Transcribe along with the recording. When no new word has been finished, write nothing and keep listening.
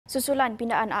Susulan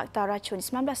pindaan Akta Racun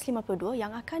 1952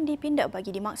 yang akan dipinda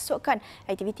bagi dimasukkan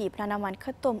aktiviti penanaman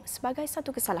ketum sebagai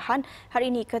satu kesalahan,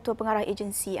 hari ini Ketua Pengarah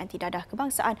Agensi Anti Dadah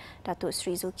Kebangsaan, Datuk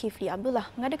Seri Zulkifli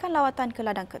Abdullah mengadakan lawatan ke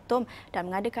ladang ketum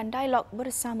dan mengadakan dialog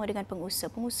bersama dengan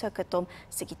pengusaha ketum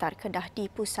sekitar Kedah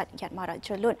di pusat Giatmara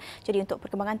Jerlun. Jadi untuk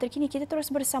perkembangan terkini, kita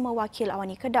terus bersama wakil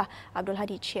AWANI Kedah, Abdul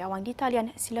Hadi Che Awang di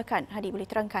talian. Silakan, Hadi, boleh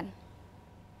terangkan.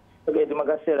 Okey, terima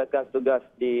kasih rakan tugas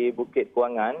di Bukit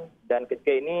Kewangan, dan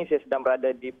ketika ini saya sedang berada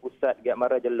di pusat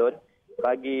Giatmara Jerlun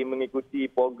bagi mengikuti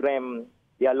program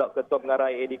Dialog Ketua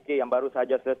Pengarah AADK yang baru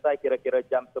sahaja selesai kira-kira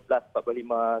jam 11.45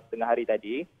 tengah hari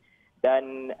tadi.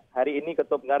 Dan hari ini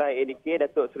Ketua Pengarah AADK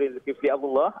Datuk Seri Zulkifli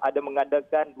Abdullah ada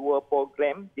mengadakan dua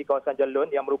program di kawasan Jerlun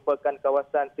yang merupakan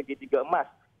kawasan segitiga emas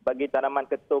bagi tanaman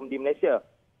ketum di Malaysia.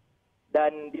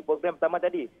 Dan di program pertama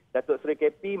tadi, Datuk Seri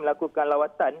KP melakukan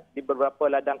lawatan di beberapa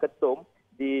ladang ketum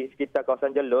di sekitar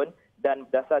kawasan Jerlun, dan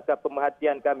berdasarkan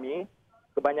pemerhatian kami,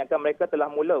 kebanyakan mereka telah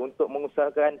mula untuk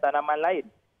mengusahakan tanaman lain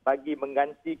bagi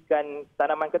menggantikan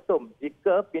tanaman ketum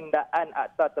jika pindaan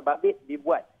akta terbabit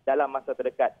dibuat dalam masa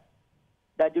terdekat.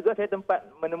 Dan juga saya tempat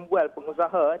menembual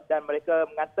pengusaha dan mereka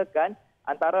mengatakan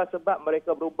antara sebab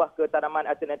mereka berubah ke tanaman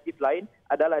alternatif lain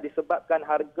adalah disebabkan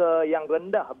harga yang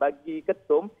rendah bagi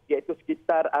ketum, iaitu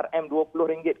sekitar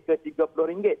RM20 ke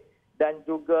RM30, dan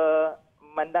juga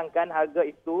memandangkan harga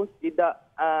itu tidak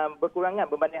berkurangan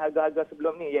berbanding harga-harga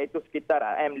sebelum ni, iaitu sekitar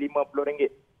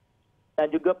RM50. Dan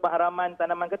juga pengharaman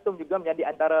tanaman ketum juga menjadi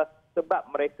antara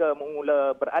sebab mereka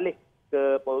mula beralih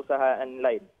ke perusahaan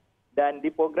lain. Dan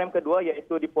di program kedua,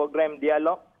 iaitu di program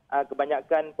dialog,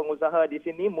 kebanyakan pengusaha di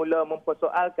sini mula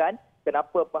mempersoalkan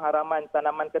kenapa pengharaman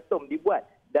tanaman ketum dibuat,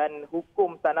 dan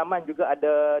hukum tanaman juga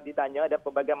ada ditanya, dan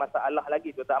pelbagai masalah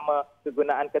lagi, terutama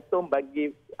kegunaan ketum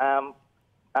bagi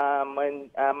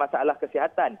masalah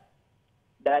kesihatan.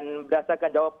 Dan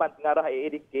berdasarkan jawapan pengarah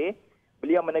AADK,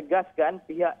 beliau menegaskan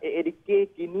pihak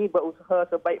AADK kini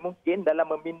berusaha sebaik mungkin dalam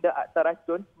meminda Akta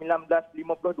Racun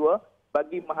 1952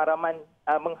 bagi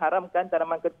mengharamkan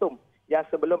tanaman ketum yang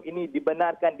sebelum ini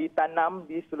dibenarkan ditanam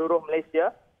di seluruh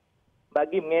Malaysia,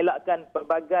 bagi mengelakkan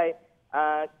pelbagai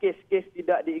kes-kes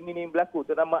tidak diingini berlaku,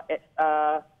 terutama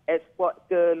ekspor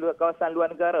ke kawasan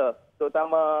luar negara,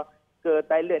 terutama ke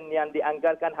Thailand yang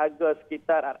dianggarkan harga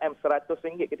sekitar RM100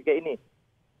 ketika ini.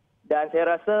 Dan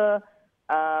saya rasa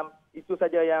itu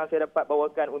saja yang saya dapat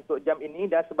bawakan untuk jam ini,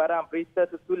 dan sebarang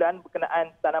berita susulan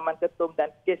berkenaan tanaman ketum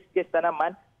dan kes-kes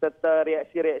tanaman serta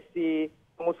reaksi-reaksi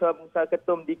pengusaha-pengusaha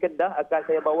ketum di Kedah akan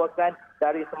saya bawakan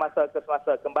dari semasa ke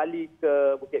semasa kembali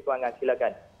ke Bukit Kewangan.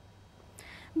 Silakan.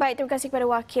 Baik, terima kasih kepada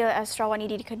wakil AWANI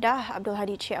di Kedah, Abdul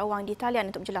Hadi Che Awang di talian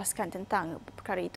untuk menjelaskan tentang perkara itu.